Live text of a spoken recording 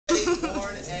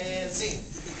And scene.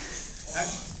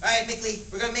 Alright, Mickley,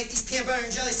 we're gonna make these peanut butter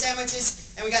and jelly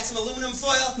sandwiches, and we got some aluminum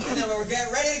foil, and then we're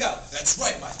getting ready to go. That's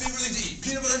right, my favorite thing to eat,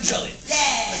 peanut butter and jelly.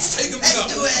 Yeah! Let's take them and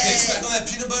Let's go. do it! Get smack on that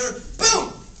peanut butter.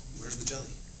 Boom! Where's the jelly?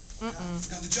 I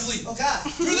forgot the jelly. Oh, God.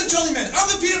 You're the jelly man.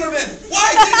 I'm the peanut butter man. Why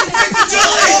didn't you take the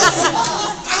jelly?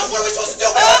 What are we supposed to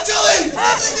do without jelly?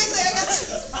 Mickley, I got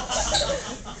you.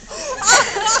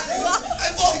 I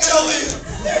love jelly.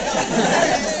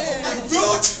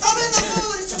 Root. I'm in the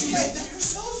mood. It's okay.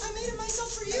 I made it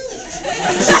myself for you.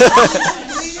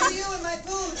 You and my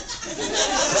food.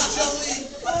 Jelly.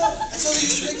 That's how they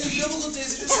used to make the biblical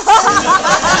days.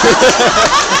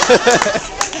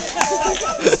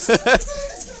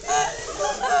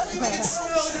 You can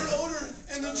smell your odor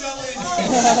in the jelly.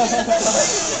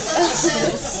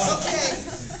 Okay.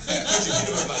 How'd you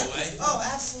do it, by the way? Oh,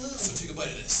 absolutely. So take a bite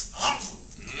of this.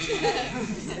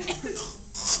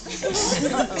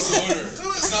 Odor.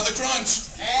 It's not the crunch.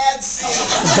 And scene. 1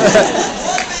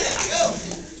 minute, go.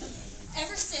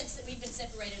 Ever since that we've been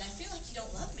separated, I feel like you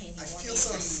don't love me anymore. I feel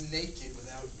so naked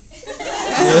without you.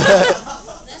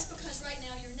 That's because right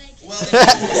now you're naked. Well,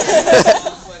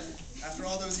 but after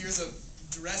all those years of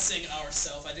dressing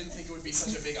ourselves, I didn't think it would be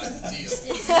such a big deal. I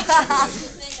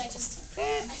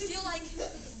feel like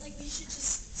we should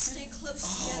just stay close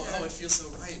together. Oh, it feels so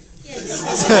right. Yes.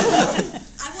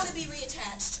 I want to be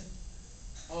reattached.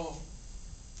 Oh,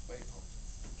 wait.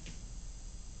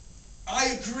 I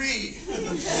agree.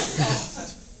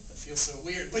 That feels so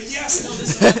weird. But yes, no, this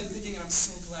is what I've been thinking, and I'm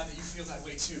so glad that you feel that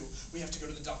way too. We have to go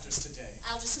to the doctor's today.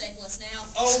 I'll just staple us now.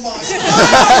 Oh my God!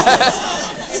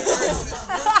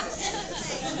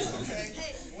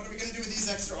 Okay. What are we gonna do with these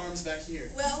extra arms back here?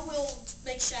 Well, we'll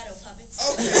make shadow puppets.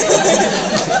 Okay.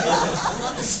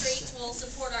 On the street, we'll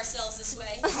support ourselves this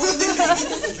way.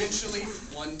 Eventually,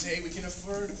 one day, we can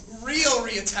afford real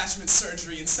reattachment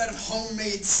surgery instead of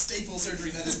homemade staple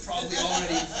surgery that is probably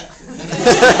already...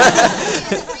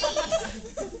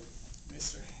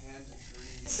 Mr. Hand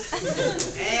agrees.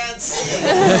 And scene.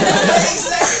 30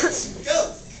 seconds.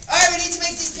 Go. Alright, we need to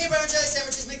make these peanut butter and jelly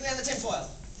sandwiches. Mickley on the tinfoil.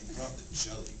 You brought the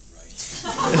jelly, right?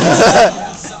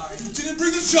 I'm sorry. You didn't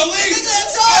bring the jelly? Mickley, I'm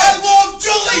sorry. I love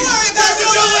jelly! Don't worry about Bring the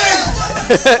it. jelly!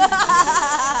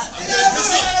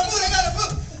 I got a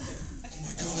boot. Oh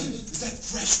my God, is that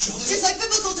fresh jelly? Just like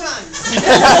biblical times.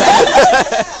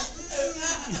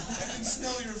 I can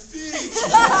smell your feet.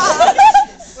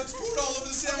 Let's pour it all over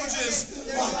the sandwiches.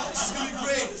 Wow, this is gonna be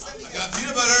great. I got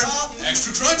peanut butter,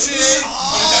 extra crunchy. Put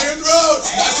it down your throat.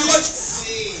 Not too much.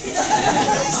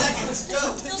 30 seconds. Go.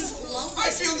 I feel so lonely. I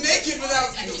feel naked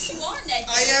without I you. guess you are naked.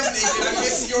 I am naked. I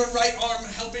miss your right arm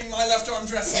helping my left arm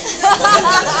dressing.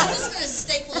 I'm just going to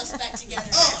staple us back together.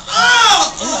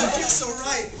 Oh, it feels so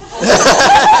right.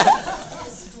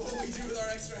 What do we do with our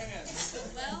extra hands?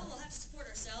 Well, we'll have to support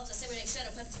ourselves. I say we make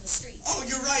shadow puppets in the street. Oh,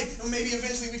 you're right. Well, maybe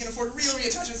eventually we can afford real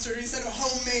reattachment surgery instead of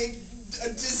homemade,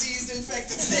 diseased,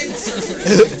 infected staple surgery. Or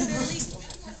at least we'll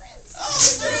have more friends. Oh,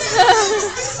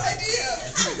 this idea.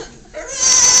 15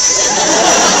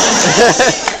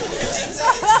 seconds. Go.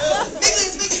 Mickley,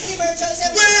 let's make these peanut butter and jelly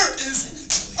sandwiches. Where is...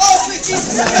 Oh, sweet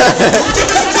Jesus. Give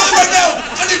me some jelly right now!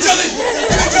 I need jelly! Give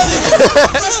me jelly!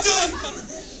 Fresh jelly!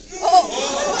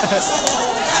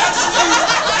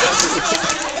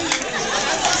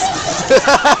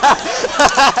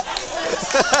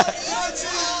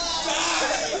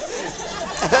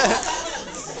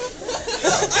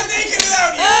 I'm naked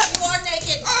without you. You are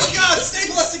naked. Oh, God,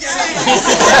 staple us together.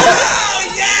 Oh,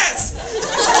 yes.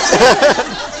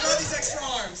 What about these extra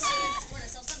arms? Support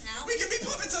ourselves somehow. We can be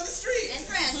puppets on the street. And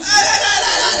friends. 5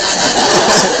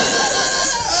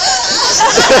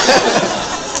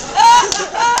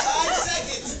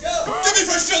 seconds. Go. Give me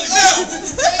fresh jelly now!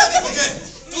 Okay,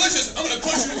 delicious. I'm gonna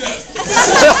punch you to death.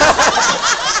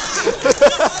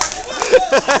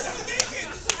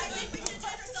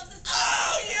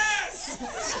 Oh, yes.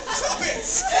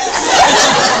 Puppets.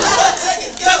 1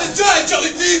 second. Go. Time to die,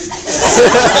 jelly thief!